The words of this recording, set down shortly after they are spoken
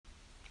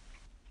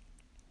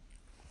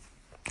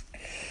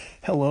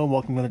Hello,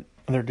 welcome to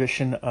another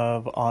edition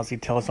of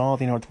Ozzy Tells All,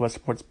 the Northwest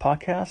Sports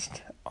Podcast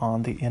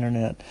on the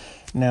internet.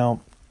 Now,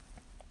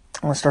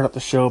 I want to start out the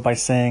show by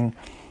saying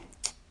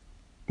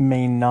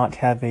may not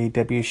have a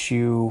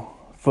WSU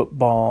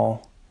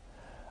football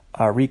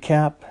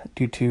recap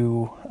due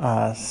to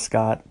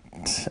Scott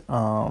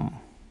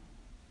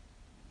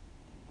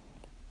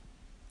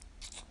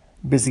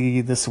busy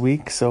this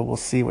week, so we'll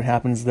see what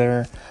happens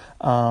there.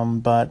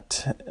 As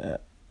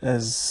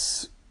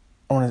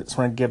I just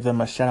want to give them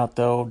a shout out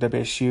though.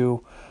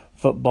 WSU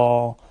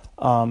football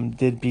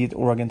did beat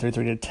Oregon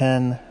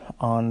 33-10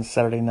 on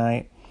Saturday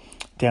night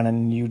down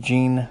in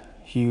Eugene.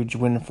 Huge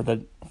win for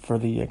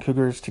the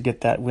Cougars to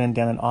get that win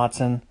down in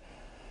Autzen.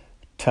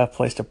 Tough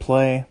place to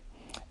play,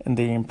 and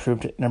they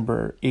improved at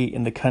number 8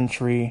 in the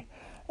country,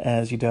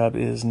 as UW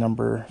is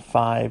number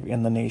 5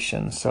 in the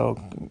nation. So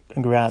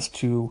congrats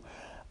to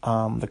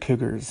the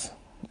Cougars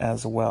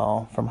as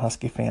well from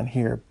Husky fan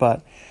here.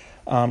 But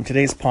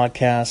today's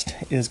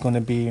podcast is going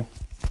to be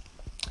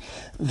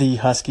the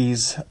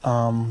Huskies'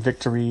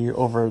 victory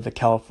over the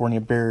California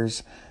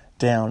Bears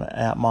down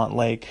at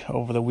Montlake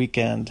over the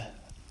weekend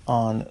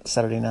on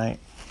Saturday night.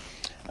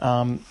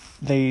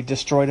 They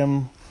destroyed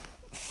them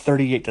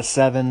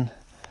 38-7.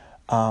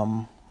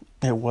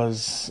 It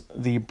was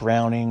the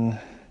Browning,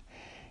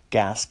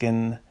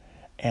 Gaskin,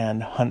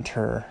 and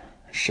Hunter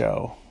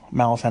show,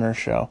 Miles Hunter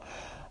show.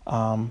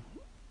 Hunter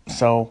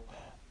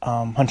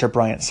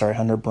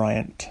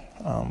Bryant.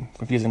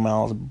 Confusing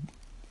Miles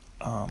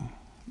on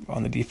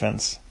the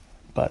defense.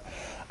 But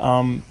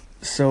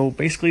so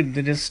basically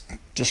they just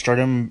start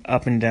him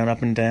up and down.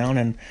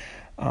 And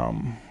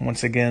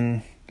once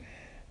again,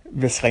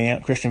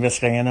 Christian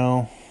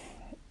Vizcaino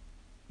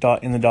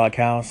in the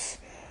doghouse.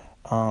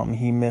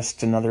 He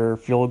missed another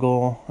field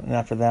goal. And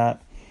after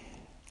that,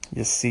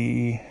 you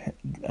see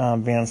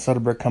Van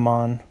Soderberg come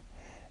on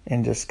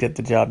and just get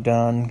the job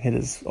done, hit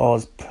all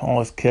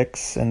his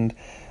kicks, and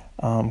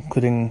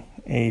including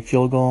a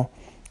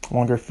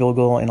longer field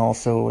goal, and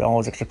also all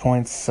his extra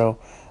points. So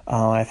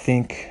I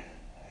think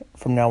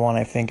from now on,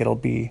 it'll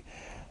be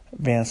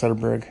Van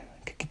Soderberg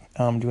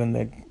doing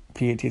the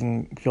PATs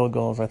field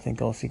goals. I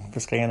think I'll see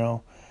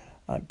Vizcaino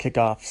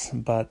kickoffs,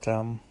 but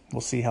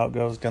we'll see how it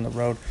goes down the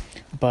road.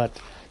 But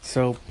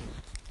so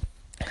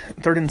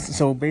third and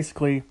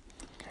 16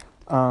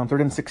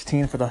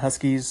 for the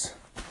Huskies.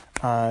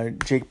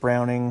 Jake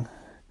Browning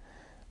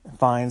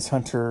finds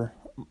Hunter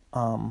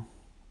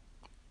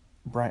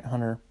Bryant.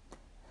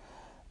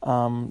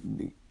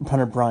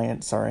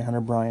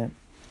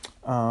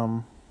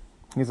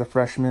 He's a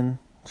freshman,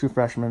 true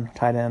freshman,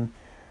 tight end,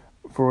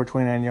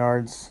 429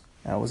 yards.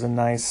 That was a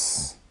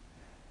nice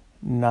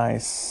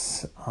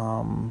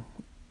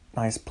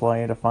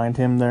play to find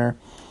him there.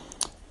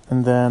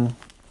 And then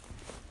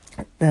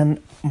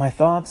my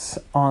thoughts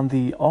on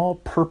the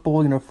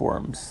all-purple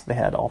uniforms. They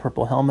had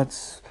all-purple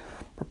helmets,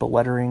 purple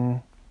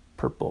lettering,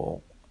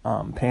 purple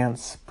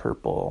pants,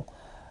 purple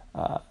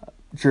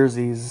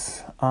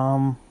jerseys.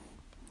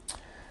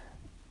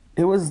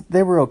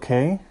 They were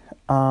okay.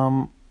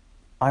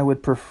 I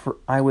would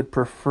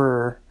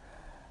prefer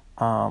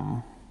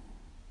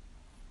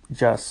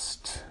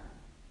just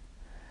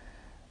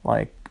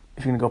like,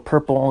 if you're gonna go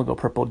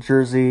purple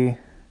jersey,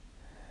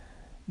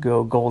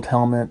 go gold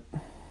helmet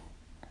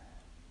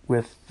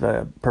with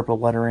the purple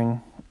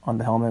lettering on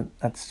the helmet.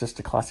 That's just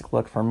a classic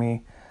look for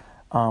me.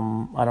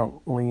 I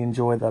don't really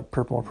enjoy the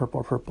purple.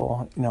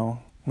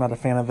 Not a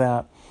fan of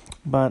that.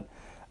 But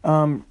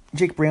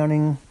Jake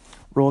Browning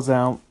rolls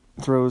out,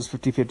 throws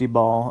 50-50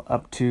 ball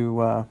up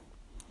to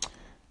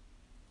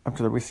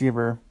the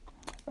receiver.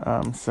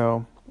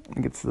 So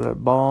he gets the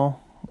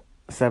ball,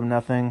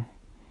 7-0.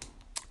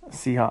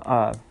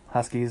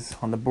 Huskies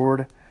on the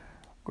board.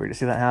 Great to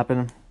see that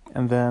happen.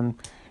 And then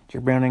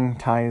Jake Browning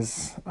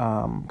ties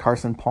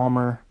Carson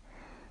Palmer,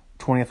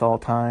 20th all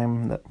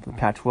time for the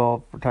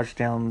Pac-12 for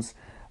touchdowns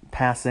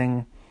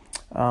passing.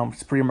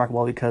 It's pretty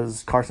remarkable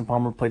because Carson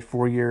Palmer played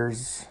 4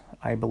 years,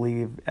 I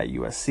believe, at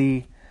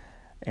USC,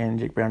 and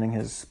Jake Browning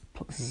this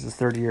is his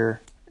third year,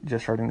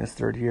 just starting this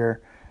third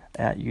year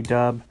at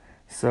UW.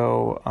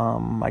 So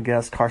I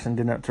guess Carson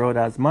didn't throw it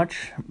as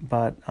much,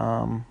 but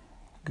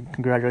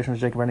congratulations,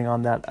 Jake Browning,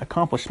 on that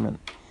accomplishment.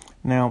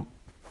 Now,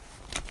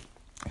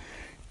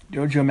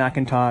 JoJo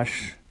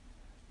McIntosh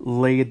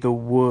laid the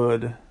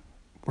wood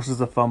versus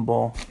the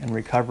fumble and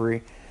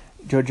recovery.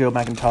 JoJo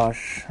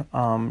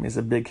McIntosh is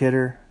a big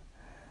hitter.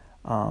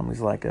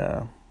 He's like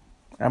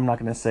I'm not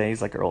going to say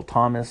he's like Earl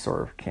Thomas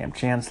or Cam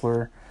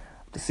Chancellor,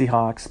 the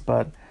Seahawks,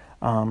 but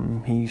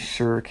he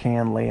sure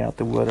can lay out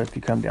the wood. If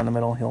you come down the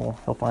middle, he'll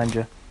find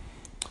you.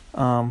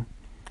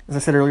 As I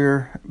said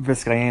earlier,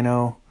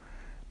 Vizcaino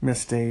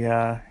missed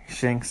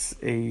shanks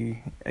a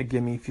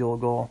gimme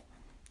field goal,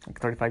 like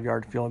a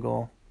 35-yard field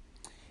goal.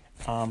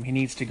 He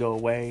needs to go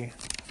away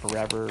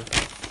forever.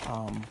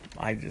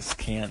 I just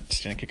can't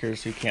stand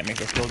kickers who can't make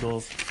those field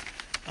goals,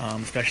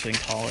 especially in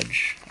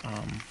college.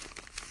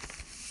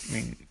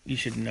 You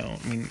should know.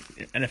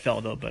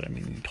 NFL though, but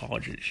in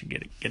college you should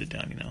get it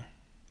done.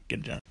 Get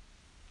it done.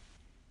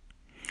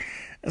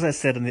 as I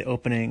said in the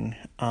opening,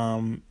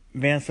 Van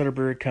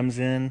Soderberg comes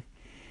in,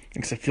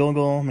 makes a field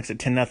goal, makes it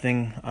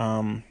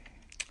 10-0,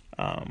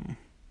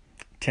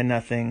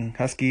 10-0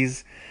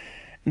 Huskies.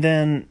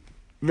 Then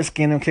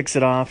Vizcaino kicks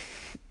it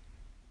off,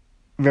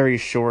 very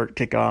short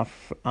kickoff.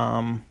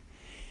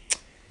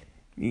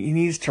 He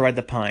needs to ride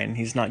the pine.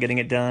 He's not getting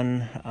it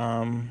done.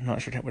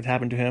 Not sure what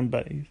happened to him,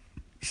 but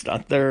he's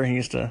not there. He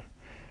needs to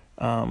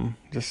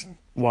just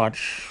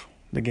watch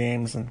the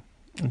games and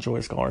enjoy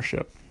a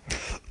scholarship,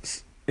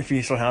 if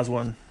he still has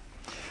one.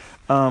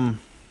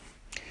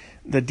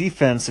 The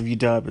defense of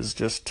UW is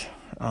just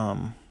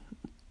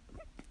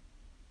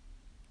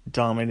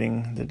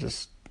dominating. They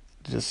just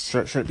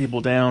shut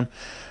people down.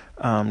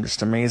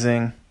 Just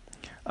amazing.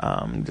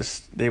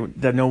 They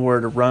have nowhere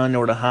to run,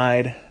 nowhere to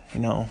hide.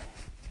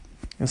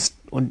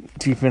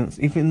 Defense,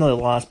 even though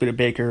they lost Peter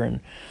Baker and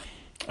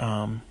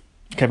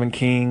Kevin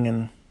King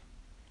and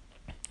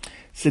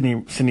Sidney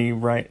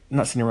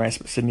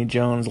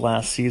Jones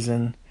last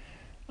season,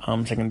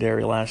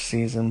 secondary last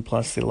season.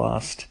 Plus they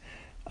lost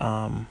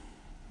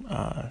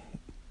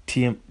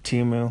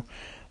Tiamu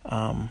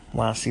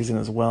last season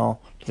as well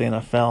to the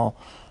NFL.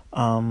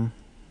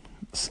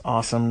 It's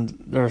awesome.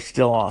 They're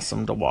still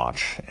awesome to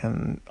watch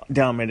and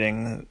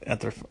dominating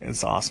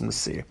it's awesome to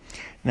see.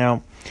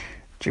 Now,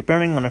 Jake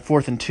Browning on a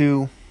 4th and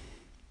 2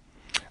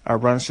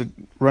 runs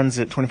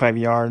it 25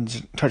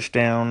 yards,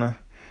 touchdown,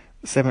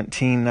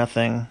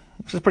 17-0,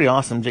 which is pretty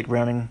awesome. Jake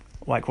Browning,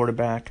 white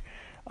quarterback,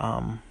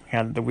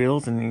 had the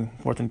wheels in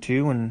 4th and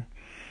 2 and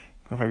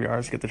 25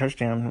 yards to get the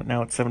touchdown.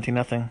 Now it's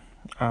 17-0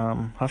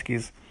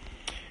 Huskies.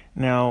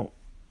 Now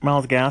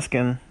Myles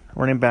Gaskin,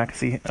 running back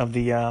of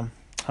the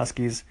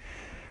Huskies,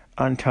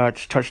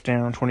 untouched,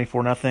 touchdown,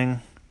 24-0.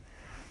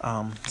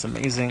 It's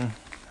amazing.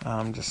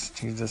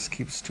 He just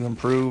keeps to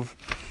improve.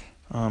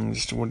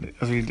 Just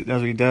as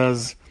he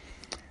does.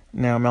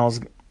 Now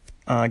Myles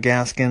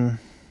Gaskin,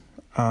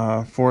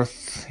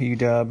 4th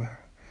UW.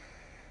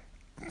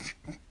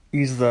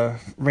 He's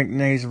ranked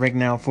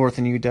now 4th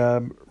in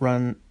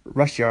UW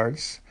rush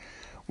yards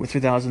with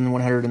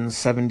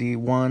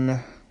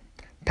 3,171.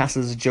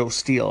 Passes Joe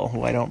Steele,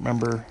 who I don't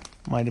remember,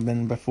 might have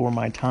been before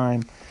my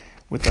time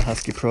with the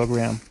Husky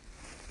program.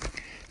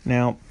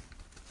 Now,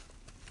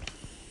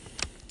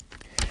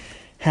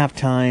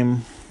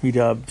 halftime,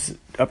 UW's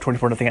up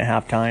 24-0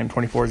 at halftime,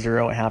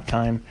 24-0 at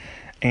halftime,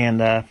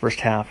 and first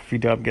half,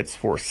 UW gets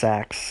 4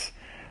 sacks.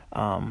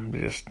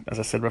 Just as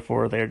I said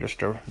before, they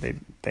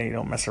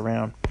don't mess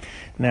around.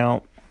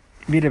 Now,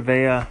 Vita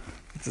Vea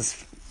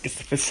gets the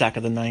 5th sack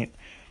of the night.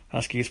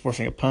 Huskies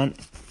forcing a punt.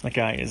 That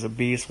guy is a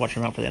beast. Watch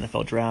him out for the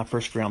NFL draft,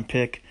 1st round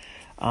pick.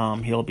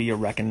 He'll be a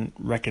reckoning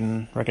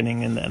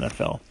in the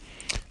NFL,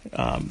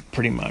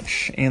 pretty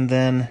much. And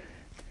then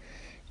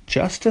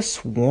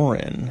Justice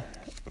Warren,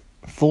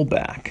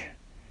 fullback,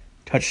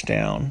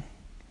 touchdown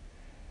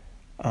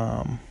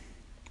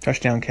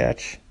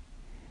catch,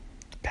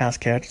 pass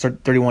catch,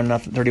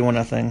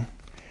 31-0,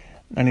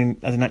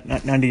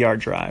 90-yard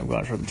drive. Go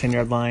out for the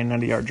 10-yard line,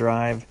 90-yard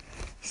drive.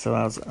 So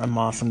I'm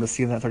awesome to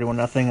see that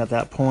 31-0 at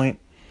that point.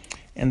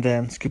 And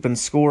then scoop and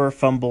score,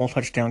 fumble,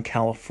 touchdown,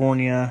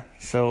 California.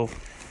 So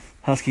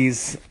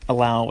Huskies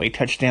allow a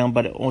touchdown,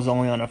 but it was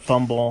only on a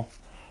fumble.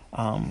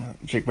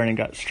 Jake Browning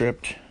got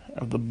stripped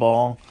of the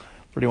ball,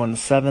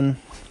 31-7.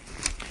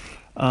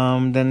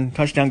 Then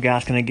touchdown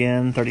Gaskin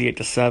again,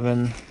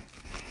 38-7.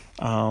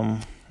 So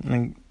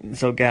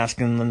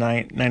Gaskin the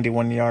night,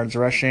 91 yards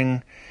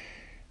rushing,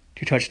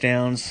 2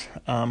 touchdowns.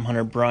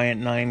 Hunter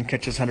Bryant, 9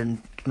 catches,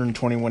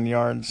 121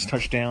 yards,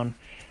 touchdown.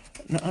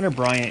 Hunter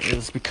Bryant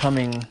is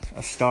becoming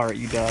a star at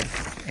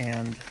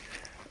UW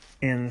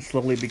and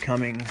slowly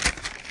becoming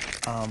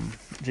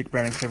Jake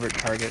Browning's favorite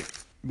target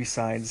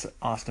besides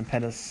Austin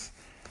Pettis.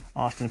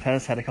 Austin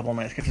Pettis had a couple of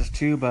nice catches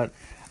too, but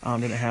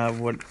didn't have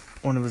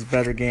one of his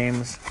better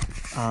games.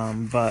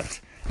 But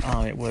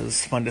it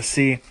was fun to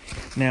see.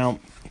 Now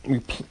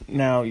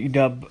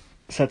UW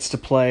sets to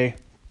play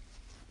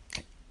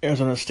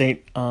Arizona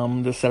State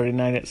this Saturday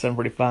night at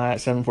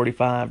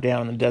 7:45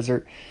 down in the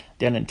desert,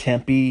 down in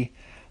Tempe.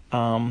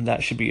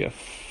 That should be a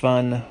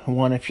fun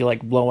one if you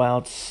like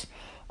blowouts.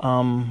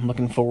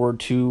 Looking forward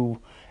to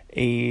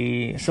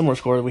a similar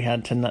score that we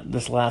had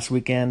this last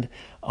weekend.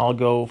 I'll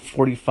go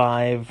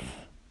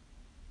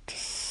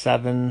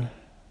 45-7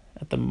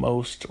 at the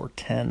most, or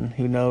 10,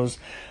 who knows?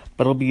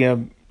 But it'll be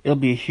a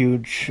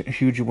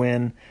huge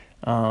win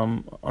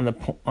on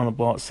the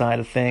blowout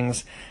side of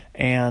things.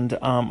 And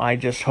I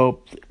just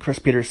hope Chris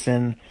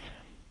Peterson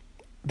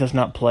does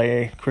not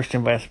play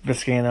Christian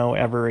Vizcaino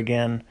ever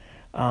again.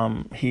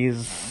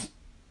 He's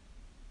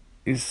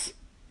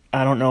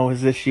I don't know what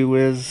his issue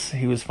is.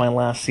 He was fine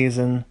last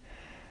season,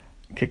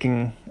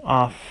 kicking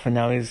off, and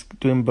now he's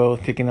doing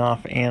both, kicking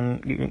off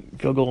and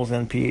field goals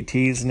and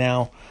PATs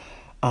now.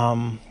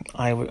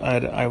 I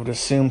would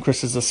assume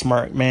Chris is a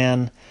smart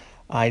man.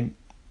 I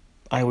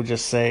would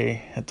just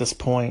say at this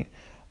point,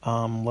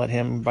 let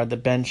him ride the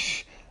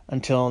bench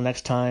until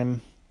next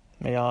time.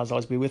 May Oz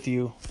always be with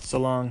you. So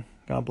long.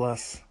 God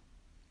bless.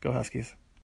 Go Huskies.